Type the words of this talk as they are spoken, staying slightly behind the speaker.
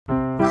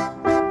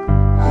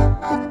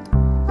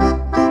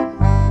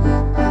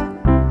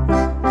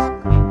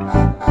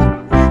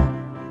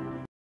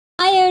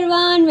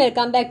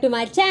welcome back to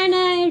my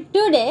channel.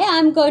 Today I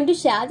am going to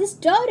share the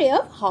story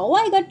of how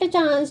I got a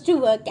chance to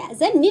work as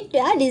a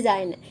knitwear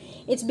designer.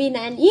 It's been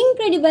an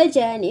incredible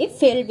journey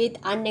filled with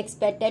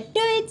unexpected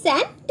twists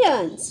and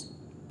turns.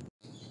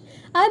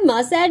 I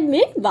must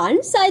admit,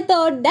 once I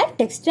thought that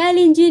textile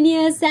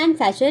engineers and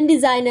fashion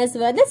designers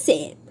were the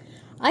same.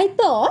 I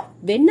thought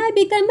when I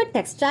become a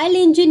textile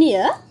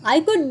engineer,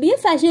 I could be a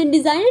fashion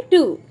designer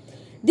too.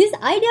 This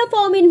idea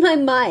formed in my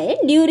mind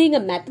during a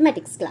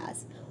mathematics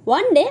class.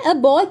 One day, a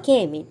boy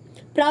came in,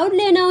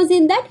 proudly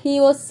announcing that he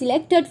was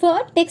selected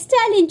for a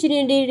textile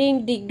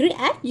engineering degree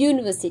at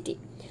university.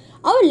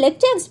 Our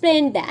lecturer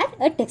explained that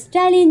a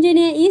textile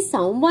engineer is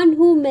someone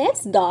who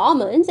makes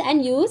garments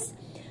and uses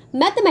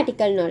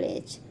mathematical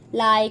knowledge,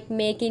 like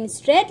making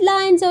straight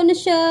lines on a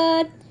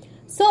shirt.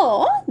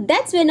 So,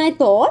 that's when I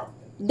thought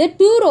the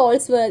two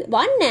roles were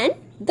one and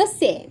the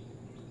same.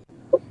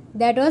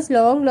 That was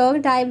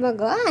long time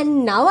ago,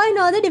 and now I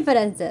know the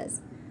differences.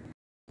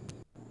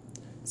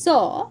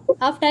 So,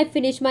 after I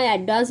finished my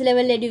advanced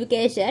level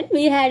education,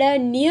 we had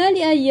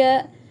nearly a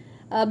year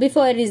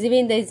before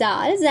receiving the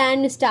results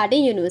and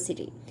starting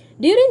university.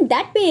 During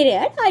that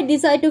period, I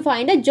decided to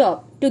find a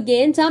job to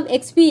gain some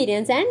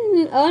experience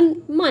and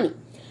earn money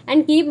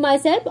and keep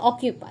myself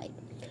occupied.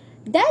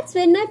 That's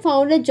when I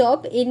found a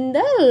job in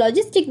the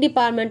logistic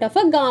department of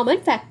a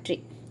garment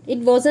factory. It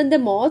wasn't the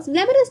most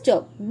glamorous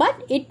job,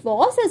 but it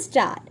was a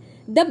start.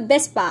 The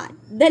best part,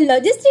 the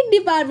logistic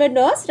department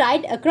was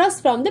right across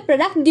from the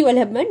product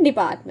development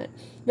department,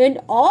 when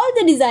all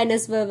the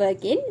designers were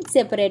working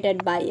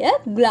separated by a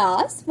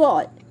glass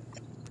wall.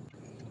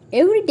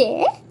 Every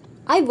day,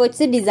 I watched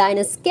the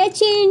designers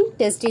sketching,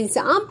 testing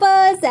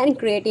samples and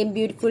creating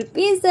beautiful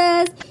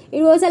pieces.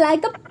 It was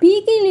like a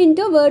peeking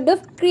into a world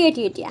of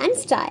creativity and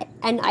style,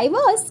 and I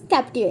was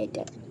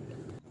captivated.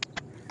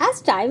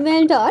 As time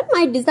went on,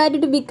 my desire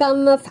to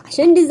become a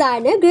fashion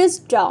designer grew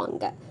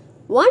stronger.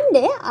 One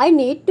day, I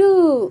need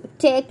to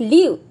take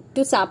leave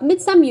to submit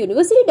some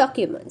university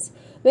documents.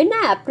 When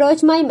I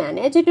approached my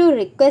manager to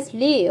request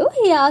leave,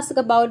 he asked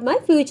about my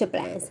future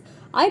plans.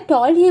 I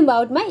told him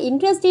about my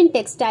interest in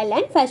textile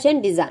and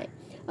fashion design.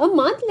 A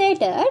month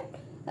later,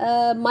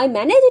 my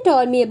manager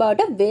told me about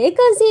a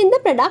vacancy in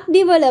the product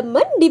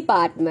development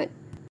department.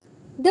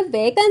 The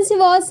vacancy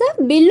was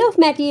a bill of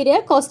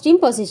material costing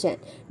position.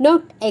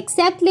 Not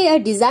exactly a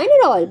designer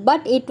role,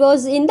 but it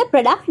was in the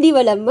product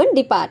development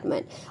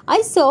department.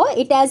 I saw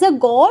it as a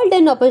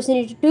golden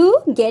opportunity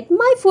to get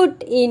my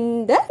foot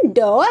in the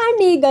door and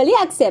eagerly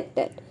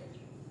accepted.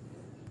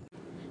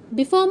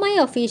 Before my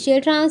official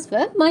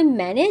transfer, my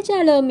manager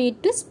allowed me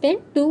to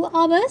spend 2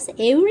 hours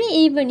every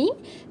evening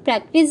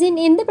practicing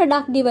in the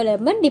product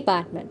development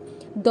department.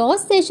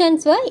 Those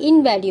sessions were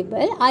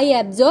invaluable. I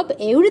absorbed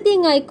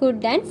everything I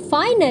could, and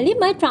finally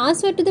my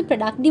transfer to the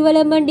product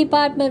development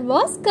department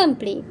was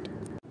complete.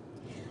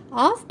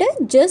 After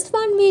just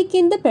 1 week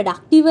in the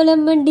product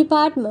development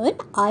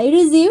department, I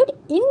received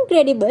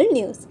incredible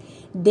news.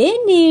 They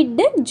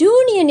needed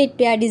junior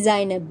knitwear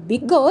designer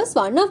because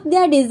one of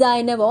their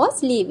designer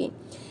was leaving.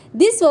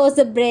 This was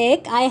the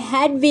break I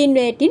had been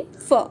waiting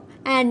for,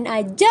 and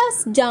I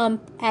just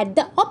jumped at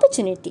the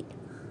opportunity.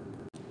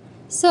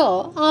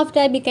 So, after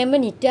I became a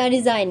knitwear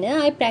designer,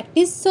 I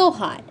practiced so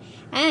hard.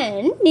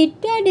 And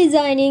knitwear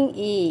designing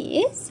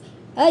is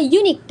a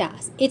unique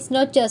task. It's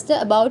not just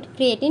about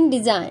creating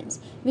designs.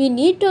 We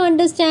need to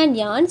understand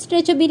yarn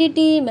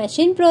stretchability,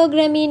 machine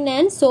programming,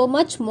 and so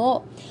much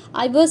more.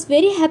 I was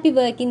very happy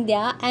working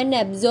there and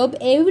absorbed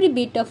every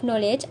bit of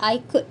knowledge I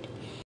could.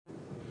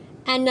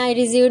 And I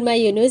received my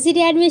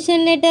university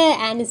admission letter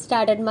and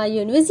started my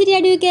university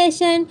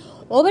education.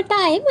 Over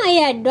time,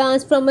 I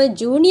advanced from a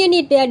junior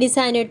knitwear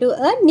designer to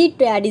a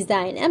knitwear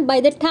designer. By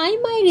the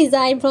time I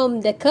resigned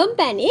from the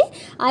company,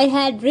 I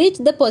had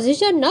reached the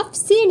position of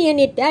senior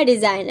knitwear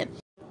designer.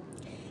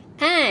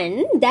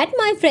 And that,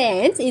 my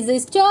friends, is the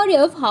story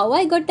of how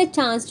I got a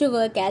chance to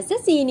work as a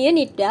senior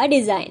knitwear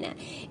designer.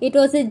 It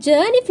was a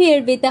journey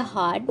filled with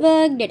hard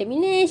work,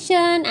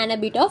 determination, and a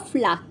bit of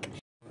luck.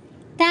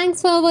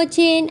 Thanks for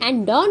watching,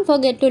 and don't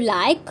forget to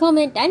like,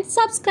 comment and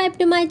subscribe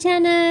to my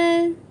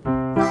channel.